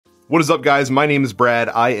What is up, guys? My name is Brad.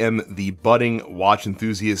 I am the budding watch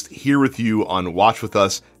enthusiast here with you on Watch With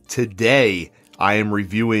Us. Today, I am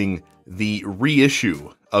reviewing the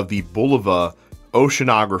reissue of the Bulova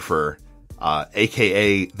Oceanographer,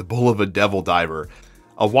 aka the Bulova Devil Diver,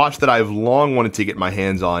 a watch that I've long wanted to get my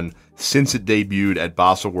hands on since it debuted at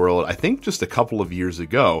Baselworld, I think just a couple of years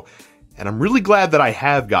ago. And I'm really glad that I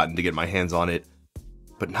have gotten to get my hands on it,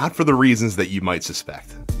 but not for the reasons that you might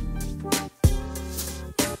suspect.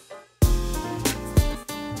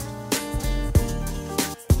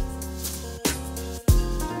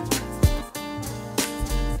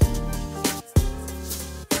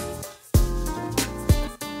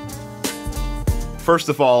 First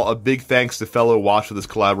of all, a big thanks to fellow Watch With Us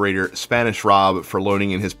collaborator Spanish Rob for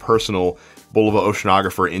loaning in his personal Bulova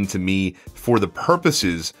Oceanographer into me for the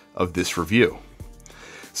purposes of this review.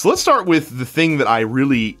 So let's start with the thing that I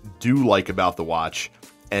really do like about the watch,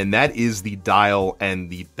 and that is the dial and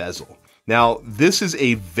the bezel. Now, this is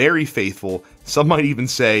a very faithful, some might even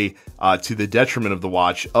say to the detriment of the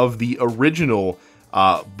watch, of the original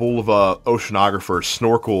Bulova Oceanographer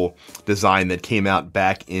snorkel design that came out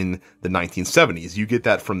back in the 1970s. You get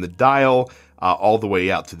that from the dial all the way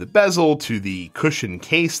out to the bezel, to the cushion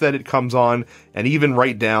case that it comes on, and even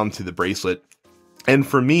right down to the bracelet. And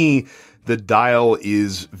for me, the dial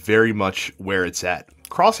is very much where it's at.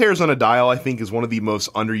 Crosshairs on a dial, I think, is one of the most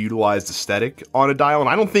underutilized aesthetic on a dial, and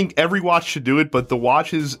I don't think every watch should do it, but the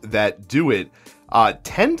watches that do it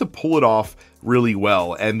tend to pull it off really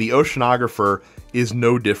well, and the Oceanographer is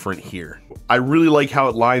no different here. I really like how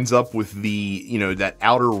it lines up with the, that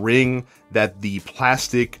outer ring that the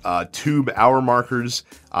plastic tube hour markers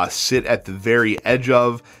sit at the very edge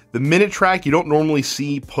of. The minute track you don't normally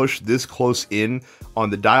see pushed this close in on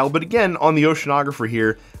the dial, but again, on the Oceanographer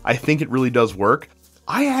here, I think it really does work.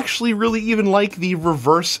 I actually really even like the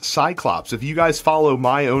reverse Cyclops. If you guys follow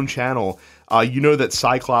my own channel, you know that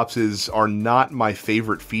Cyclopses are not my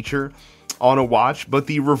favorite feature on a watch, but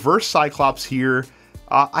the reverse Cyclops here,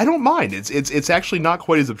 I don't mind. It's actually not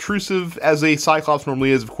quite as obtrusive as a Cyclops normally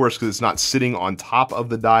is, of course, because it's not sitting on top of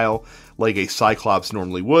the dial like a Cyclops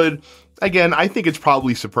normally would. Again, I think it's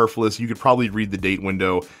probably superfluous. You could probably read the date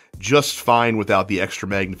window just fine without the extra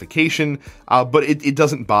magnification, but it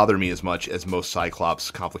doesn't bother me as much as most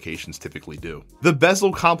Cyclops complications typically do. The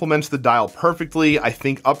bezel complements the dial perfectly. I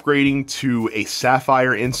think upgrading to a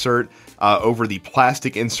Sapphire insert over the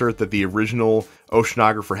plastic insert that the original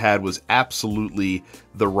Oceanographer had was absolutely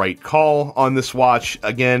the right call on this watch.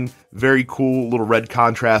 Again, very cool little red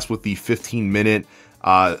contrast with the 15-minute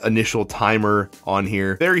initial timer on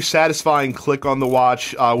here. Very satisfying click on the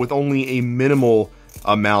watch with only a minimal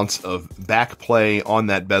amount of back play on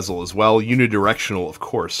that bezel as well. Unidirectional, of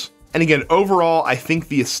course. And again, overall, I think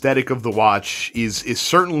the aesthetic of the watch is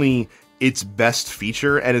certainly its best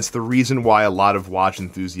feature, and it's the reason why a lot of watch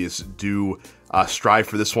enthusiasts do strive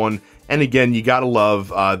for this one. And again, you gotta love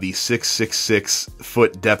the 666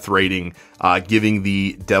 foot depth rating, giving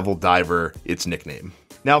the Devil Diver its nickname.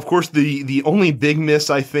 Now, of course, the only big miss,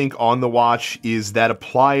 I think, on the watch is that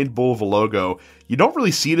applied Bulova logo. You don't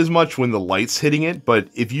really see it as much when the light's hitting it, but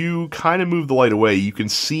if you kind of move the light away, you can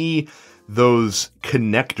see those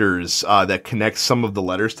connectors that connect some of the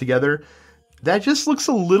letters together. That just looks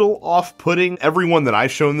a little off-putting. Everyone that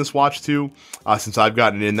I've shown this watch to, since I've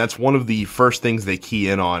gotten it in, that's one of the first things they key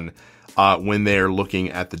in on when they're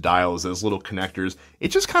looking at the dials, those little connectors. It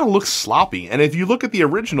just kind of looks sloppy. And if you look at the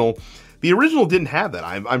original didn't have that.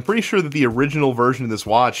 I'm pretty sure that the original version of this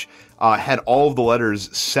watch had all of the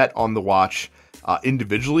letters set on the watch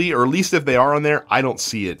individually, or at least if they are on there, I don't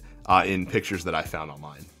see it in pictures that I found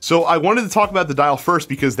online. So I wanted to talk about the dial first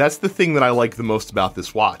because that's the thing that I like the most about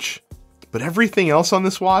this watch. But everything else on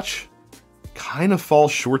this watch kind of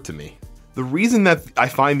falls short to me. The reason that I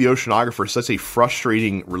find the Oceanographer such a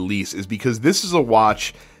frustrating release is because this is a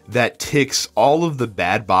watch that ticks all of the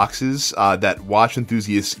bad boxes that watch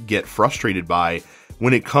enthusiasts get frustrated by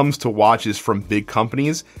when it comes to watches from big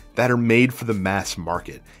companies that are made for the mass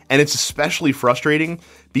market. And it's especially frustrating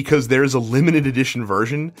because there's a limited edition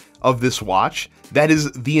version of this watch that is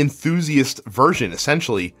the enthusiast version,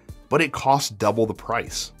 essentially, but it costs double the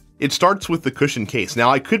price. It starts with the cushion case.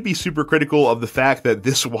 Now, I could be super critical of the fact that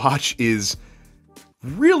this watch is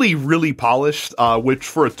really, really polished, which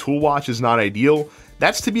for a tool watch is not ideal.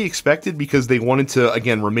 That's to be expected because they wanted to,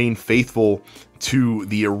 again, remain faithful to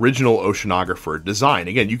the original Oceanographer design.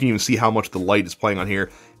 Again, you can even see how much the light is playing on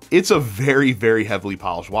here. It's a very, very heavily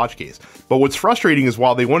polished watch case. But what's frustrating is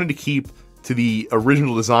while they wanted to keep to the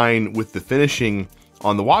original design with the finishing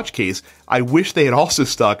on the watch case, I wish they had also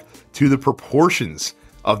stuck to the proportions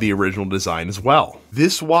of the original design as well.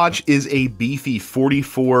 This watch is a beefy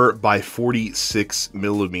 44 by 46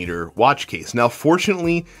 millimeter watch case. Now,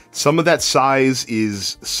 fortunately, some of that size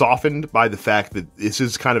is softened by the fact that this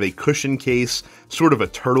is kind of a cushion case, sort of a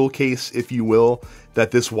turtle case, if you will,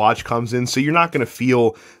 that this watch comes in. So you're not going to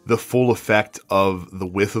feel the full effect of the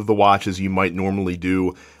width of the watch as you might normally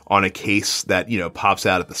do on a case that, you know, pops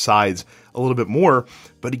out at the sides a little bit more.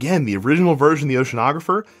 But again, the original version, the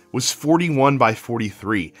Oceanographer, was 41 by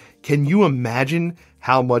 43. Can you imagine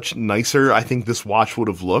how much nicer I think this watch would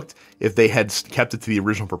have looked if they had kept it to the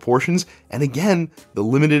original proportions? And again, the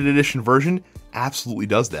limited edition version absolutely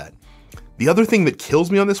does that. The other thing that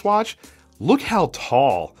kills me on this watch, look how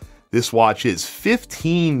tall this watch is.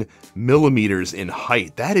 15 millimeters in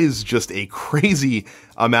height. That is just a crazy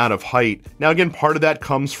amount of height. Now again, part of that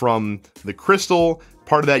comes from the crystal.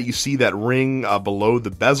 Part of that, you see that ring below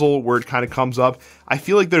the bezel where it kind of comes up. I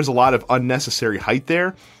feel like there's a lot of unnecessary height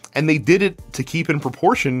there, and they did it to keep in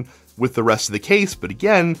proportion with the rest of the case. But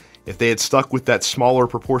again, if they had stuck with that smaller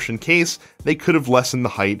proportion case, they could have lessened the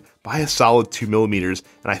height by a solid 2 millimeters,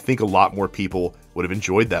 and I think a lot more people would have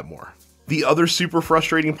enjoyed that more. The other super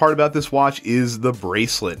frustrating part about this watch is the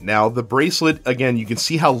bracelet. Now, the bracelet, again, you can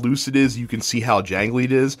see how loose it is, you can see how jangly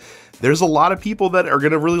it is. There's a lot of people that are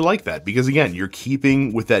going to really like that because, again, you're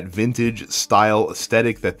keeping with that vintage style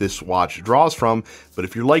aesthetic that this watch draws from. But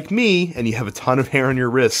if you're like me and you have a ton of hair on your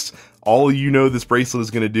wrists, all you know this bracelet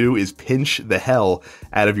is going to do is pinch the hell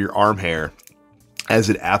out of your arm hair, as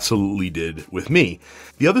it absolutely did with me.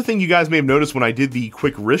 The other thing you guys may have noticed when I did the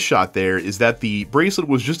quick wrist shot there is that the bracelet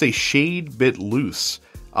was just a shade bit loose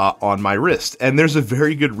on my wrist. And there's a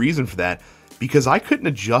very good reason for that, because I couldn't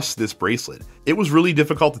adjust this bracelet. It was really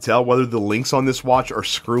difficult to tell whether the links on this watch are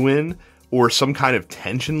screw-in or some kind of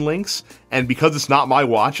tension links. And because it's not my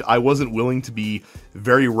watch, I wasn't willing to be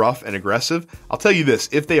very rough and aggressive. I'll tell you this,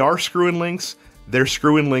 if they are screw-in links, they're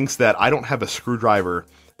screw-in links that I don't have a screwdriver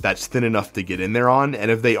that's thin enough to get in there on.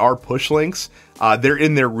 And if they are push links, they're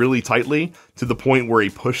in there really tightly to the point where a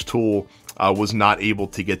push tool was not able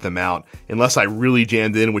to get them out unless I really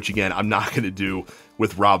jammed in, which again, I'm not going to do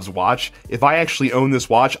with Rob's watch. If I actually own this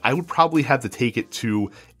watch, I would probably have to take it to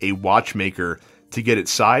a watchmaker to get it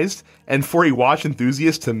sized. And for a watch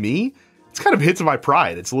enthusiast, to me, it's kind of hits my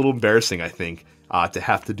pride. It's a little embarrassing, I think, to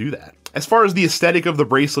have to do that. As far as the aesthetic of the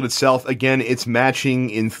bracelet itself, again, it's matching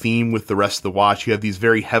in theme with the rest of the watch. You have these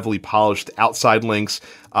very heavily polished outside links,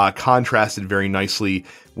 contrasted very nicely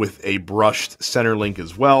with a brushed center link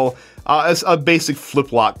as well. As a basic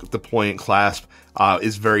flip-lock deployant clasp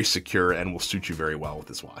is very secure and will suit you very well with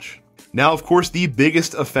this watch. Now, of course, the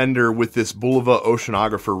biggest offender with this Bulova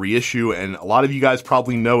Oceanographer reissue, and a lot of you guys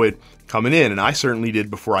probably know it coming in, and I certainly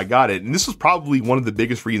did before I got it, and this was probably one of the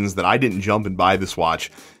biggest reasons that I didn't jump and buy this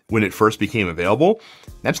watch when it first became available.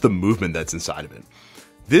 That's the movement that's inside of it.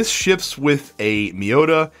 This ships with a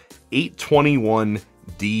Miyota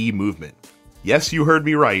 821D movement. Yes, you heard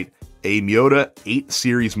me right. A Miyota 8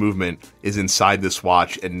 series movement is inside this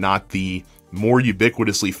watch and not the more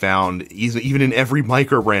ubiquitously found, even in every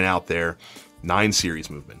micro brand out there, 9 series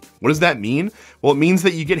movement. What does that mean? Well, it means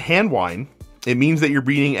that you get hand wind. It means that you're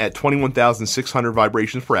beating at 21,600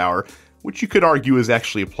 vibrations per hour, which you could argue is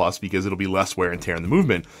actually a plus because it'll be less wear and tear in the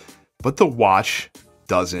movement, but the watch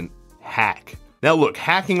doesn't hack. Now look,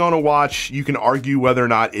 hacking on a watch, you can argue whether or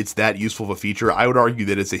not it's that useful of a feature. I would argue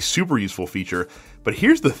that it's a super useful feature, but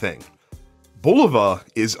here's the thing. Bulova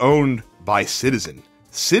is owned by Citizen.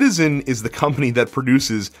 Citizen is the company that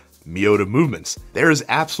produces Miyota movements. There is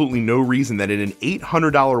absolutely no reason that in an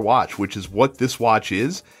 $800 watch, which is what this watch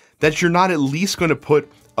is, that you're not at least going to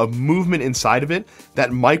put a movement inside of it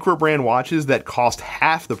that micro brand watches that cost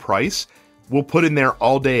half the price will put in there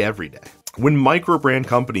all day, every day. When micro brand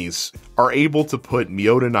companies are able to put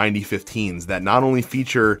Miyota 9015s that not only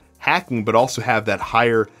feature hacking, but also have that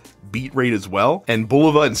higher beat rate as well, and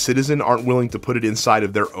Bulova and Citizen aren't willing to put it inside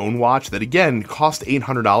of their own watch that again cost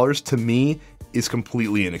 $800, to me is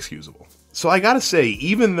completely inexcusable. So I gotta say,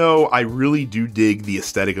 even though I really do dig the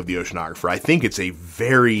aesthetic of the Oceanographer, I think it's a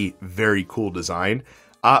very, very cool design.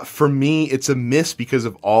 For me, it's a miss because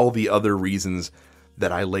of all the other reasons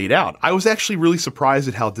that I laid out. I was actually really surprised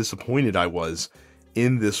at how disappointed I was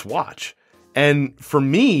in this watch. And for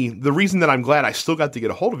me, the reason that I'm glad I still got to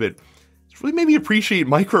get a hold of it is really made me appreciate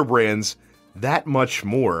micro brands that much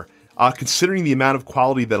more, considering the amount of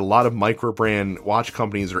quality that a lot of micro brand watch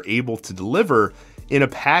companies are able to deliver in a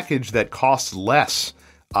package that costs less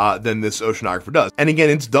than this Oceanographer does. And again,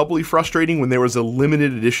 it's doubly frustrating when there was a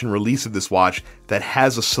limited edition release of this watch that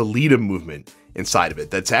has a Solida movement inside of it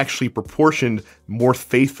that's actually proportioned more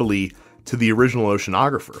faithfully to the original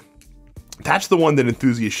Oceanographer. That's the one that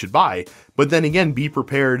enthusiasts should buy. But then again, be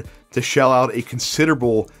prepared to shell out a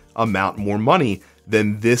considerable amount more money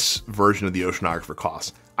than this version of the Oceanographer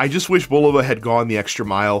costs. I just wish Bulova had gone the extra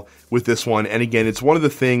mile with this one. And again, it's one of the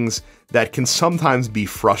things that can sometimes be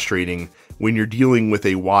frustrating when you're dealing with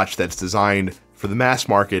a watch that's designed for the mass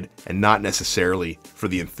market and not necessarily for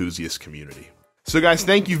the enthusiast community. So guys,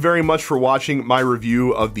 thank you very much for watching my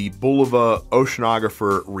review of the Bulova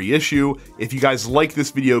Oceanographer reissue. If you guys like this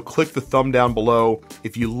video, click the thumb down below.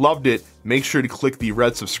 If you loved it, make sure to click the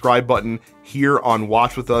red subscribe button here on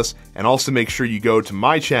Watch With Us, and also make sure you go to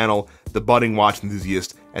my channel, The Budding Watch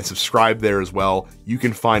Enthusiast, and subscribe there as well. You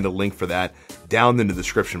can find a link for that down in the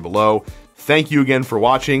description below. Thank you again for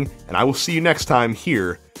watching, and I will see you next time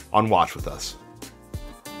here on Watch With Us.